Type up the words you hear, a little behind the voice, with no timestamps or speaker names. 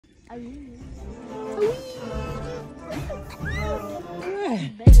Good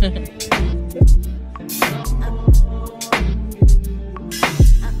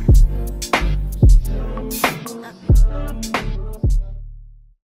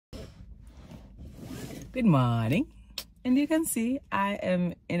morning, and you can see I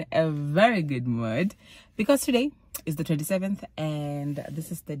am in a very good mood because today is the 27th and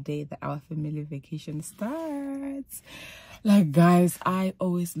this is the day that our family vacation starts. Like, guys, I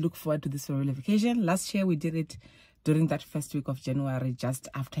always look forward to this family vacation. Last year we did it during that first week of January, just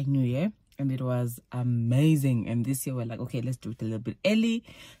after New Year, and it was amazing. And this year we're like, okay, let's do it a little bit early.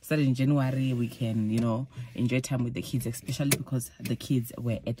 Starting in January, we can, you know, enjoy time with the kids, especially because the kids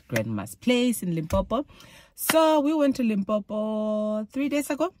were at grandma's place in Limpopo. So we went to Limpopo 3 days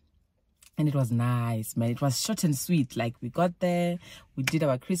ago, and it was nice, man. It was short and sweet. Like, we got there, we did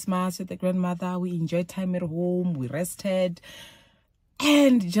our Christmas with the grandmother, we enjoyed time at home, we rested,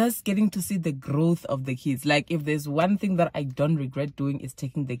 and just getting to see the growth of the kids. Like, if there's one thing that I don't regret doing, is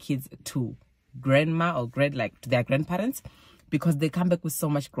taking the kids to grandma or to their grandparents, because they come back with so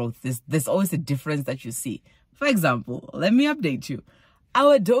much growth. There's always a difference that you see. For example, let me update you.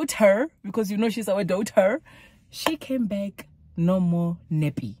 Our daughter, because you know she's our daughter, she came back no more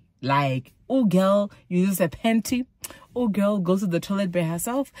nappy. Like, oh girl uses a panty, oh girl goes to the toilet by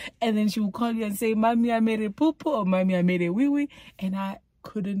herself, and then she will call you and say, mommy, I made a poo-poo, or mommy, I made a wee-wee. And I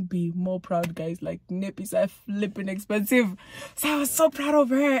couldn't be more proud, guys. Like, nappies are flipping expensive, so I was so proud of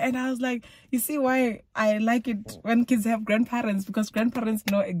her. And I was like, you see why I like it when kids have grandparents, because grandparents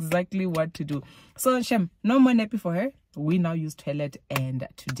know exactly what to do. So Shem, no more nappy for her. We now use toilet. And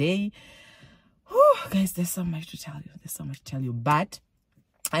today, guys, there's so much to tell you, but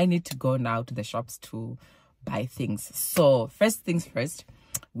I need to go now to the shops to buy things. So first things first,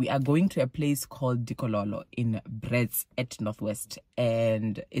 we are going to a place called Dikololo in Brits at Northwest,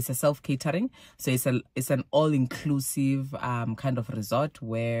 and it's a self-catering. So it's an all-inclusive kind of resort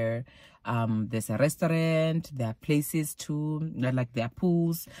where there's a restaurant, there are places to, like, there are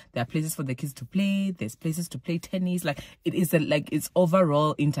pools, there are places for the kids to play, there's places to play tennis. Like, it is it's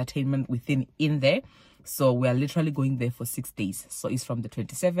overall entertainment in there. So we are literally going there for 6 days. So it's from the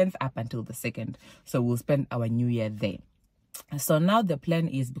 27th up until the 2nd. So we'll spend our new year there. So now the plan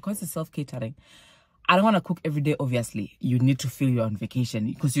is, because it's self-catering, I don't want to cook every day. Obviously, you need to feel you're on vacation,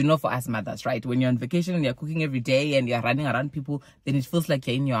 because you know, for us mothers, right, when you're on vacation and you're cooking every day and you're running around people, then it feels like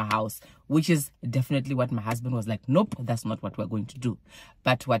you're in your house, which is definitely what my husband was like, nope, that's not what we're going to do.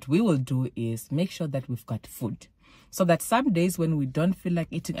 But what we will do is make sure that we've got food, so that some days when we don't feel like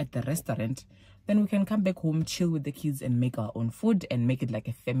eating at the restaurant, then we can come back home, chill with the kids, and make our own food and make it like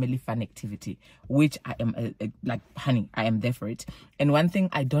a family fun activity, which I am like, honey, I am there for it. And one thing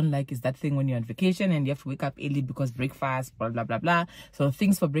I don't like is that thing when you're on vacation and you have to wake up early because breakfast, blah, blah, blah, blah. So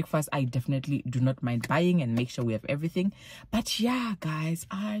things for breakfast, I definitely do not mind buying and make sure we have everything. But yeah, guys,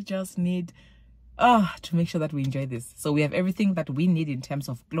 I just need to make sure that we enjoy this. So we have everything that we need in terms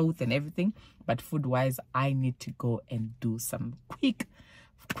of clothes and everything, but food-wise, I need to go and do some quick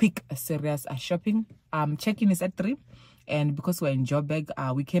serious shopping. Check-in is at 3, and because we're in Joburg,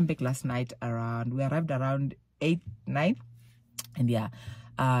 we came back last night we arrived around 8-9, and yeah,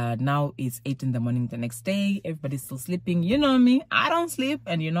 now it's 8 in the morning the next day. Everybody's still sleeping. You know me, I don't sleep,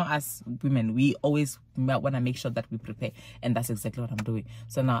 and you know, as women, we always want to make sure that we prepare, and that's exactly what I'm doing.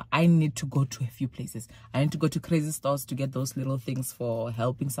 So now I need to go to a few places. I need to go to crazy stores to get those little things for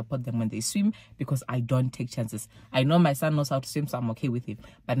helping support them when they swim, because I don't take chances. I know my son knows how to swim, so I'm okay with him,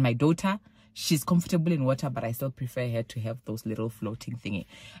 but my daughter, she's comfortable in water, but I still prefer her to have those little floating thingy.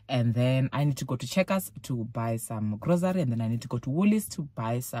 And then I need to go to Checkers to buy some grocery, and then I need to go to Woolies to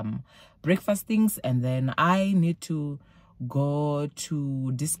buy some breakfast things, and then I need to go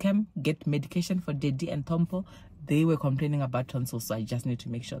to Discam, get medication for Daddy and Tompo. They were complaining about tonsils, so I just need to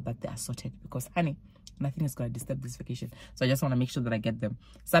make sure that they are sorted, because honey, nothing is going to disturb this vacation. So I just want to make sure that I get them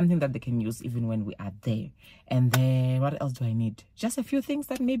something that they can use even when we are there. And then what else do I need? Just a few things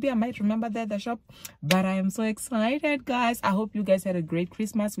that maybe I might remember there at the shop. But I am so excited, guys. I hope you guys had a great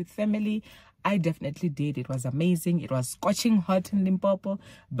Christmas with family. I definitely did. It was amazing. It was scorching hot in Limpopo,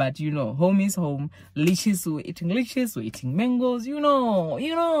 but you know, home is home. Leeches, we're eating mangoes, you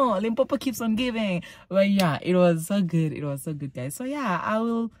know, Limpopo keeps on giving. But yeah, it was so good. It was so good, guys. So yeah, I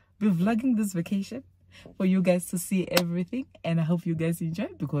will be vlogging this vacation for you guys to see everything, and I hope you guys enjoy,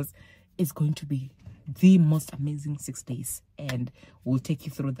 because it's going to be the most amazing 6 days, and we'll take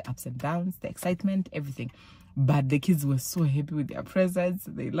you through the ups and downs, the excitement, everything. But the kids were so happy with their presents.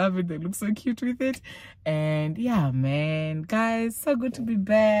 They love it. They look so cute with it. And yeah, man, guys, so good to be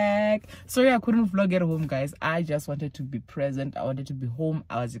back. Sorry I couldn't vlog at home, guys. I just wanted to be present. I wanted to be home.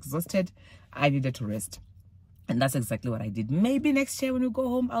 I was exhausted. I needed to rest. And that's exactly what I did. Maybe next year when we go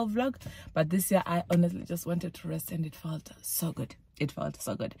home, I'll vlog. But this year, I honestly just wanted to rest, and it felt so good. It felt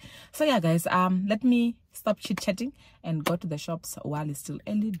so good. So yeah, guys, let me stop chit-chatting and go to the shops while it's still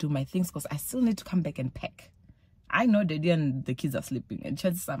early, do my things, because I still need to come back and pack. I know Daddy and the kids are sleeping, and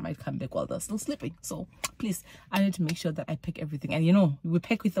chances I might come back while they're still sleeping. So please, I need to make sure that I pack everything. And you know, we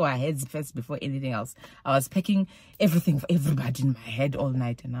pack with our heads first before anything else. I was packing everything for everybody in my head all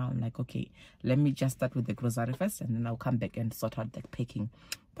night, and now I'm like, okay, let me just start with the grocery first, and then I'll come back and sort out the packing.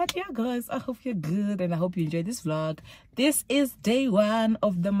 But yeah, guys, I hope you're good, and I hope you enjoyed this vlog. This is day 1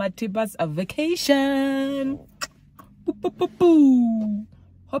 of the Matibas vacation. Boo, boo, boo, boo.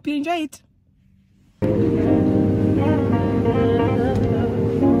 Hope you enjoy it.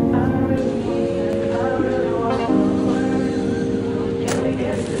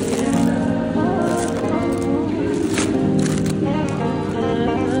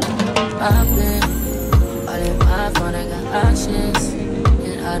 I've been all in my phone, I got options,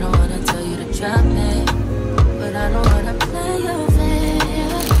 and I don't wanna tell you to drop it, but I don't wanna play your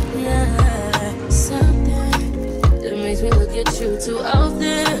fair. Yeah, something that makes me look at you too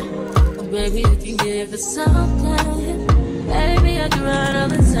often. Oh, baby, you can give it something. Baby, I can run all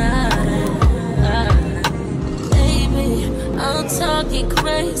the time. Baby, I'm talking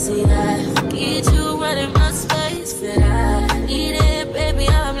crazy. I need you running my space, but I need it, baby.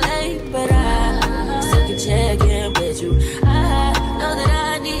 I'm late, but I still can check in with you. I know that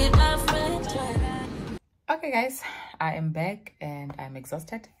I need my friends. Okay, guys, I am back and I'm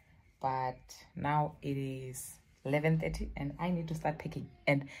exhausted, but now it is 11:30 and I need to start packing,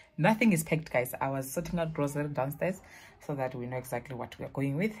 and nothing is packed, guys. I was sorting out grocery downstairs so that we know exactly what we are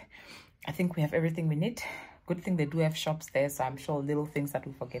going with. I think we have everything we need. Good thing they do have shops there, so I'm sure little things that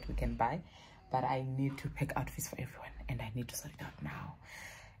we forget we can buy. But I need to pick outfits for everyone, and I need to sort it out now.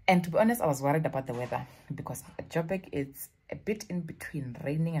 And to be honest, I was worried about the weather, because at Joburg it's a bit in between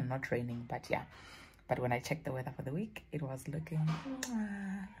raining and not raining. But yeah, but when I checked the weather for the week, it was looking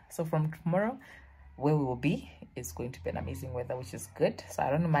so from tomorrow where we will be is going to be an amazing weather, which is good. So I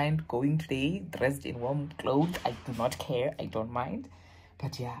don't mind going today dressed in warm clothes. I do not care. I don't mind.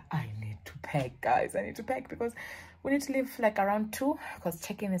 But yeah, I need to pack, guys. I need to pack because we need to leave like around 2, because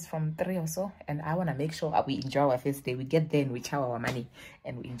check-in is from 3 or so, and I want to make sure we enjoy our first day. We get there and we chow our money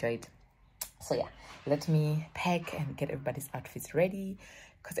and we enjoy it. So yeah, let me pack and get everybody's outfits ready,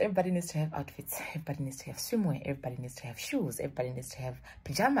 because everybody needs to have outfits. Everybody needs to have swimwear. Everybody needs to have shoes. Everybody needs to have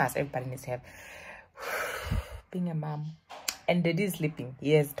pajamas. Everybody needs to have being a mom. And Daddy is sleeping.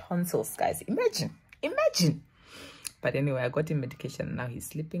 He has tonsils, guys. Imagine. But anyway, I got him medication. Now he's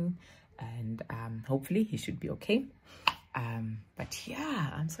sleeping, and hopefully he should be okay. But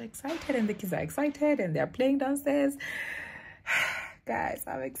yeah, I'm so excited, and the kids are excited, and they're playing downstairs. Guys,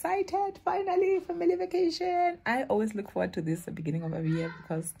 I'm excited. Finally, family vacation. I always look forward to this at the beginning of every year,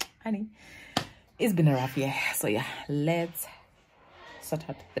 because honey, it's been a rough year. So yeah, let's sort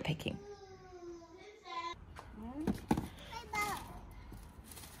out the packing.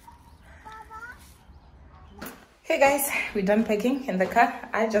 Hey guys, we're done packing in the car.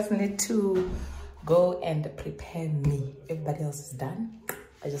 I just need to go and prepare me. Everybody else is done.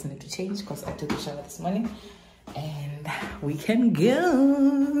 I just need to change because I took a shower this morning, and we can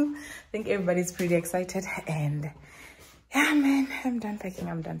go. I think everybody's pretty excited, and yeah, man, I'm done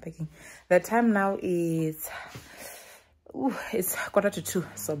packing. The time now is it's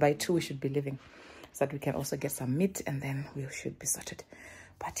 1:45, so by 2 we should be leaving, so that we can also get some meat, and then we should be sorted.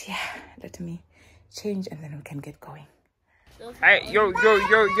 But yeah, let me change and then we can get going. Hey, yo.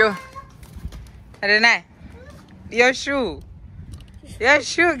 Renai, your shoe, girl.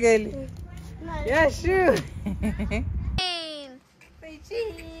 Your shoe. Say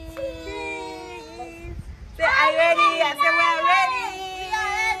cheese. Say, are you ready? I said, we're ready.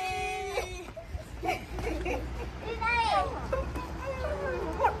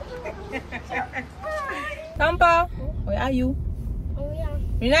 Tampa, where are you?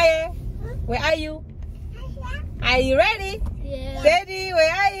 Renai, where are you? Are you ready? Yeah. Daddy,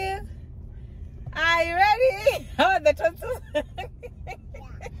 where are you? Are you ready? Oh, the tonsils.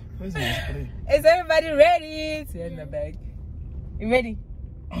 Is everybody ready? It's here in the bag. You ready?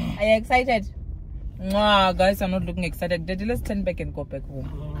 Are you excited? Mwah, guys, I'm not looking excited. Daddy, let's turn back and go back home.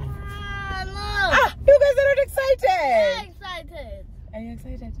 No. Ah, you guys are not excited. I'm excited. Are you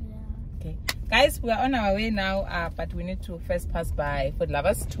excited? Yeah. Okay, Guys, we are on our way now, but we need to first pass by Food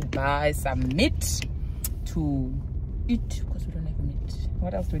Lovers to buy some meat to eat because we don't have meat.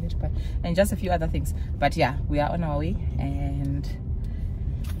 What else do we need to buy? And just a few other things. But yeah, we are on our way, and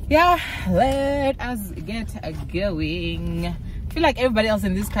yeah, let us get going. I feel like everybody else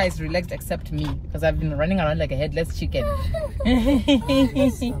in this car is relaxed except me because I've been running around like a headless chicken.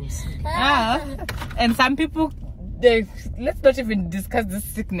 And some people, let's not even discuss this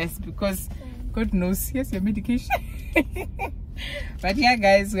sickness because God knows, here's your medication. But yeah,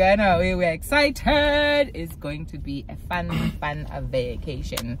 guys, we're on our way. We're excited. It's going to be a fun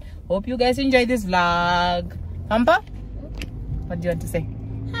vacation. Hope you guys enjoy this vlog. Pampa, what do you want to say?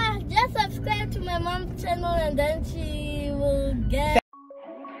 Just subscribe to my mom's channel and then she will get...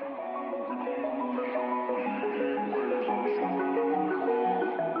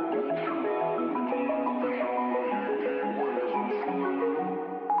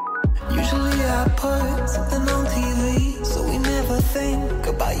 Usually I put something on TV, so we never think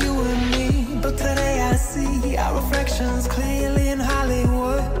about you and me. But today I see our reflections clearly in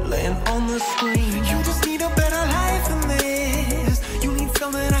Hollywood, laying on the screen. You just need a better life than this. You need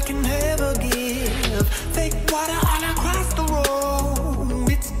something I can never give. Fake water all across the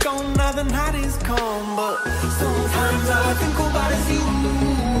road. It's gone now, the night is come. But sometimes all I think about is you.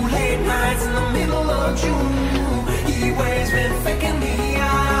 Late nights in the middle of June. He waves been faking me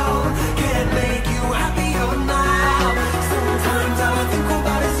out. Can't make you happier now. Sometimes all I think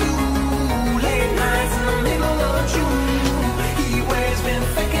about is you. Late nights in the middle of June. He waves been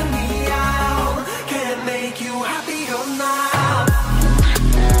faking me out. Can't make you happier now.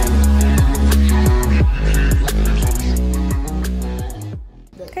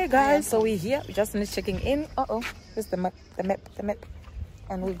 Okay guys, so we're here. We just finished checking in. Here's the map.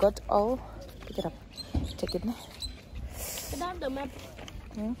 And we got all, pick it up, check it now. The map.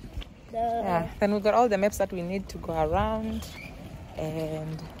 Yeah, then we got all the maps that we need to go around,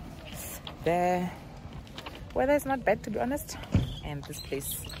 and the weather is not bad, to be honest, and this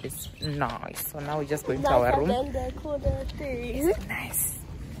place is nice. So now we're just going to our room. It's nice.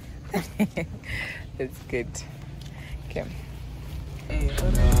 It's good. Okay.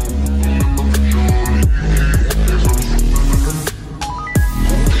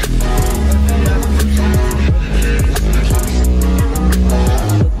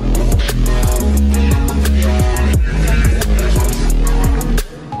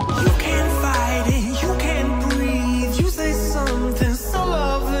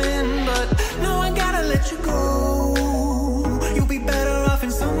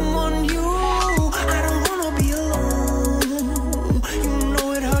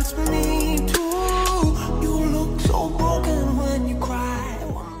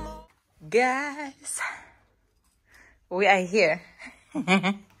 Guys, we are here.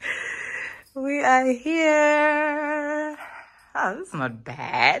 We are here. Oh, this is not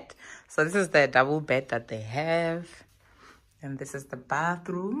bad. So this is the double bed that they have, and this is the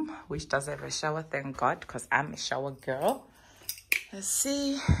bathroom, which does have a shower, thank God, because I'm a shower girl. Let's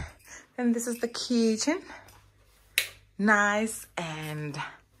see. And this is the kitchen, nice and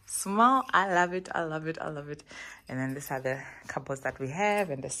small. I love it. And then these are the cupboards that we have,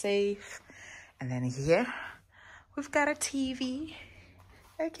 and the safe. And then here we've got a TV.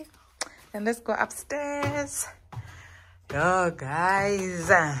 Okay, and let's go upstairs. Oh guys,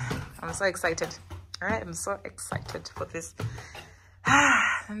 I'm so excited. All right, I'm so excited for this.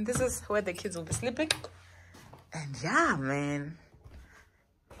 And this is where the kids will be sleeping. And yeah, man,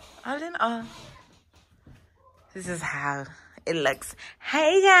 all in all, this is how it looks.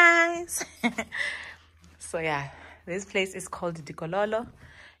 Hey guys. So yeah, this place is called Dikololo.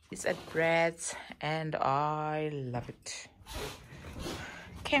 It's at Brett's and I love it.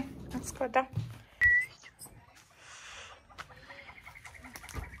 Okay, let's go down.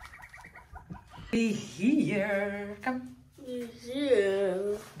 Be here. Come.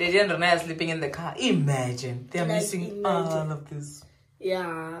 Yeah. Daddy and Renee are sleeping in the car. Imagine. They're missing all of this.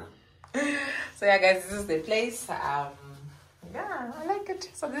 Yeah. So yeah guys, this is the place. Yeah, I like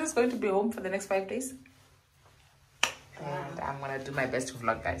it. So this is going to be home for the next 5 days. And I'm gonna do my best to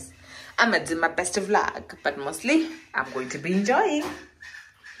vlog, guys. I'm gonna do my best to vlog, but mostly I'm going to be enjoying.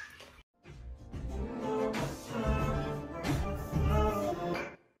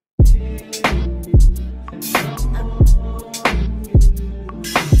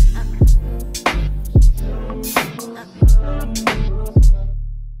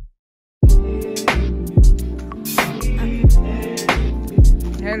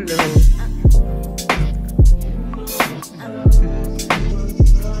 Hello.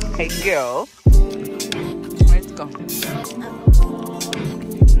 Hey girl. Let's go.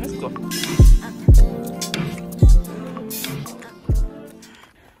 Let's go.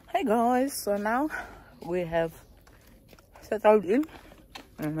 Hi guys, so now we have settled in.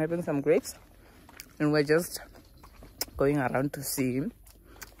 I'm having some grapes and we're just going around to see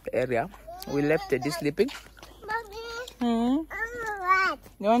the area. We left Teddy sleeping. Mommy,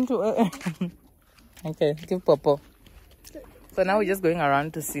 You want to okay, give Popo. So now we're just going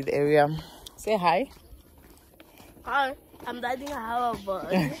around to see the area. Say hi. hi, I'm daddy how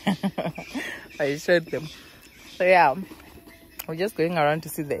about I showed them. So yeah, we're just going around to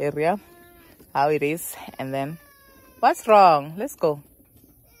see the area, how it is, and then what's wrong? Let's go.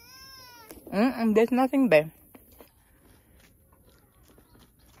 There's nothing there.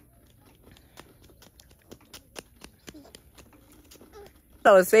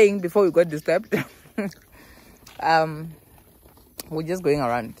 I was saying before we got disturbed, we're just going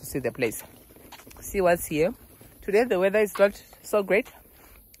around to see the place, see what's here. Today the weather is not so great,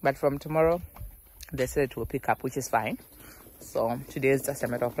 but from tomorrow they said it will pick up, which is fine. So today is just a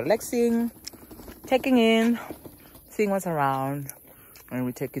matter of relaxing, checking in, seeing what's around, and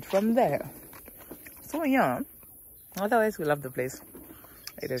we take it from there. So yeah, otherwise we love the place.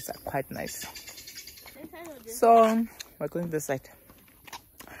 It is quite nice. So we're going this side.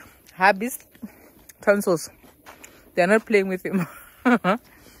 Habis tonsils, they're not playing with him.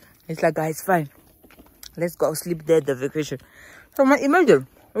 It's like, guys, fine, let's go sleep there at the vacation. So imagine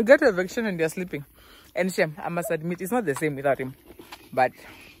we get to a vacation and they're sleeping. And shame, I must admit, it's not the same without him. But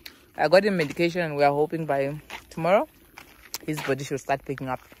I got him medication and we are hoping by tomorrow his body should start picking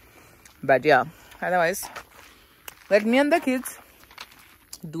up. But yeah, otherwise, let me and the kids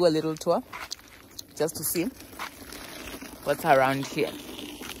do a little tour just to see what's around here.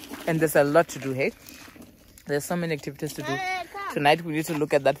 And there's a lot to do, hey? There's so many activities to do. Tonight we need to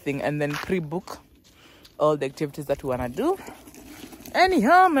look at that thing and then pre-book all the activities that we want to do.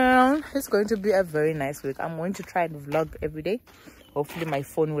 Anyhow, man, it's going to be a very nice week. I'm going to try and vlog every day. Hopefully my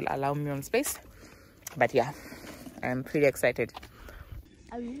phone will allow me on space. But yeah, I'm pretty excited.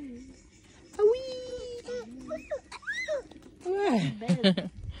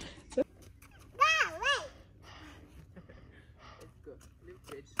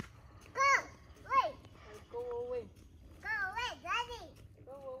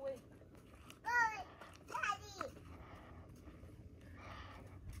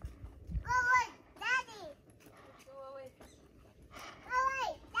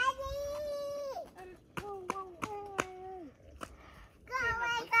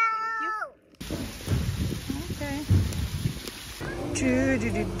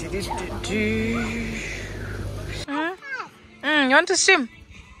 You want to swim?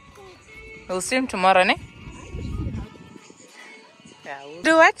 We'll swim tomorrow, ne? Yeah,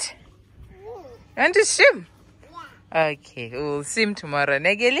 do what? You want to swim? Okay, we'll swim tomorrow,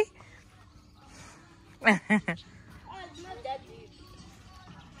 ne, Gilly?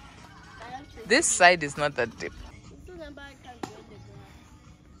 This side is not that deep.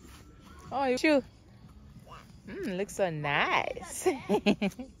 Oh, you sure? Looks so nice.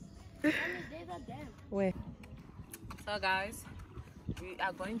 Wait. So guys, we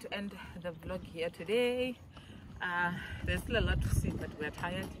are going to end the vlog here today. There's still a lot to see, but we're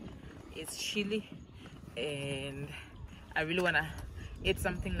tired. It's chilly and I really want to eat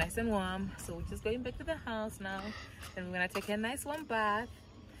something nice and warm. So we're just going back to the house now and we're going to take a nice warm bath,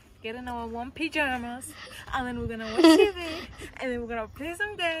 get in our warm pajamas, and then we're going to watch TV, and then we're going to play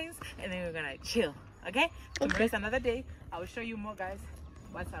some games, and then we're going to chill. Okay? Tomorrow's another day. I will show you more, guys,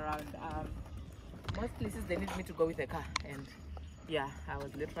 what's around. Most places they need me to go with a car, and yeah, I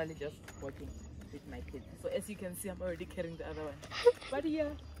was literally just walking with my kids. So as you can see, I'm already carrying the other one. But yeah,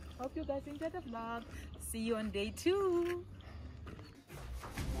 hope you guys enjoyed the vlog. See you on day 2.